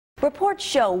Reports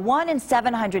show 1 in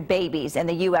 700 babies in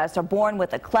the U.S. are born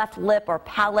with a cleft lip or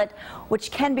palate,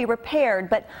 which can be repaired,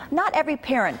 but not every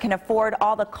parent can afford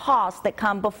all the costs that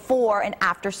come before and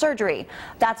after surgery.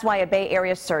 That's why a Bay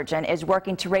Area surgeon is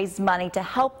working to raise money to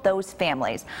help those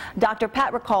families. Dr.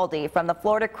 Pat Ricalde from the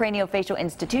Florida Craniofacial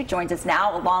Institute joins us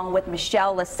now, along with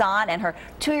Michelle Lasan and her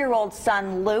 2-year-old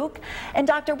son, Luke. And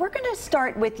Doctor, we're going to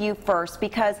start with you first,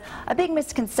 because a big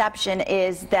misconception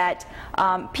is that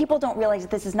people don't realize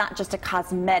that this is not just a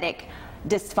cosmetic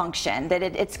dysfunction, that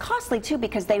it's costly too,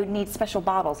 because they would need special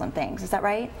bottles and things. Is that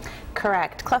right?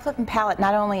 Correct. Cleft lip and palate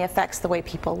not only affects the way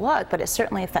people look, but it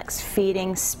certainly affects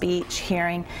feeding, speech,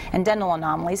 hearing, and dental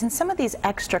anomalies. And some of these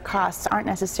extra costs aren't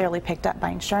necessarily picked up by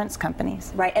insurance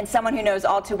companies. Right. And someone who knows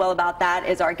all too well about that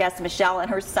is our guest Michelle and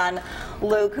her son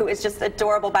Luke, who is just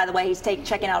adorable, by the way. He's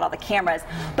checking out all the cameras.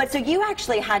 But so you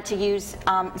actually had to use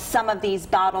some of these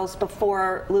bottles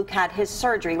before Luke had his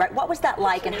surgery, right? What was that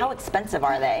like, and how expensive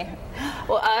are they?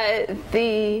 Well,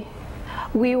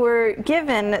 we were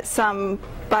given some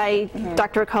by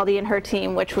Dr. Ricalde and her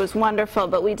team, which was wonderful,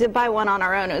 but we did buy one on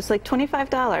our own. It was like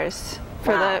 $25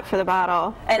 for the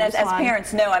bottle. And as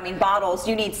parents know, I mean, bottles,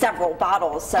 you need several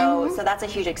bottles, so that's a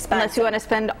huge expense. Unless you want to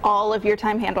spend all of your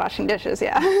time hand washing dishes,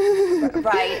 yeah.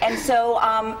 Right. And so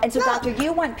Doctor,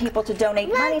 you want people to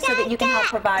donate money so that you can help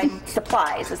provide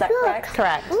supplies. Is that correct?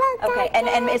 Correct. Okay.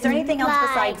 And is there anything else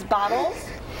besides bottles?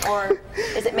 Or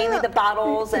is it mainly the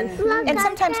bottles and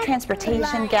sometimes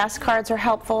transportation, gas cards are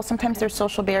helpful. Sometimes there's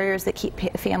social barriers that keep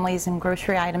families and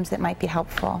grocery items that might be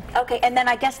helpful. Okay, and then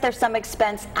I guess there's some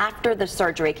expense after the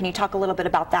surgery. Can you talk a little bit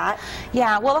about that?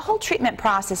 Yeah, well, the whole treatment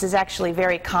process is actually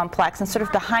very complex and sort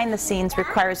of behind the scenes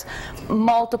requires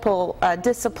multiple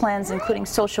disciplines, including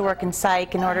social work and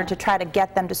psych, in order to try to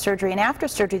get them to surgery. And after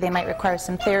surgery, they might require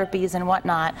some therapies and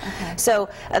whatnot. Okay. So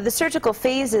the surgical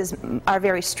phases are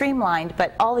very streamlined,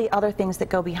 but all the other things that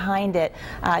go behind it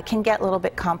can get a little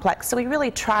bit complex. So we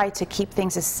really try to keep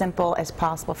things as simple as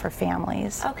possible for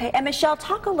families. Okay, and Michelle,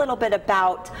 talk a little bit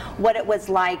about what it was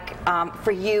like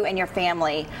for you and your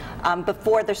family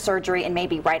before the surgery and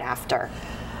maybe right after.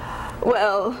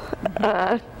 Well,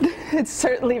 it's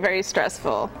certainly very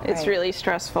stressful. It's really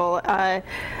stressful.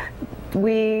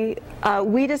 We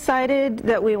decided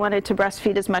that we wanted to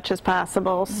breastfeed as much as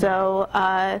possible, so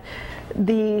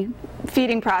the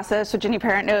feeding process, which any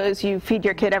parent knows, you feed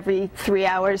your kid every 3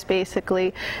 hours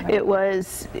basically. Right. It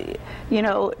was, you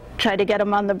know, try to get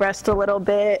them on the breast a little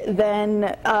bit,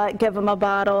 then give them a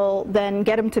bottle, then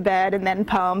get them to bed, and then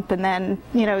pump, and then,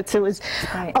 you know, it was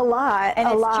a lot, and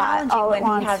a lot. Challenging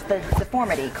when he has the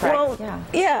deformity, correct? Well,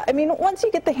 yeah. I mean, once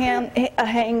you get the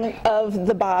hang of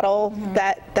the bottle,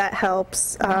 that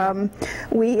helps.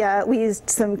 We used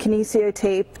some kinesio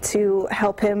tape to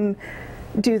help him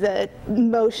do the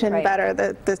motion better,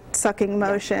 the sucking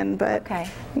motion, but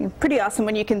pretty awesome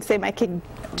when you can say my kid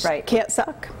can't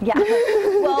suck. Yeah.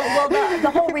 well, the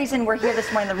whole reason we're here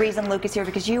this morning, the reason Luke is here,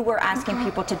 because you were asking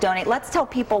people to donate. Let's tell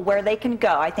people where they can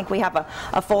go. I think we have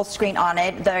a full screen on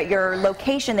it. Your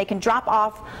location, they can drop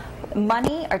off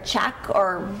money or check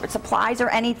or supplies or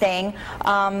anything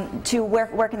to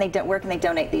where can they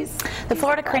donate these? The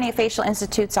Florida Craniofacial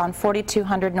Institute's on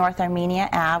 4200 North Armenia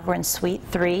Ave. We're in Suite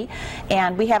 3,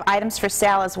 and we have items for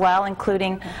sale as well,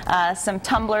 including some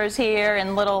tumblers here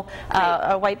and little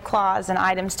wipe cloths and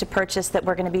items to purchase that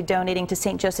we're going to be donating to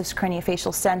St. Joseph's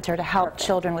Craniofacial Center to help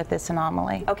children with this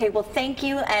anomaly. Okay, well, thank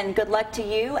you, and good luck to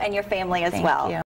you and your family as well. Thank you.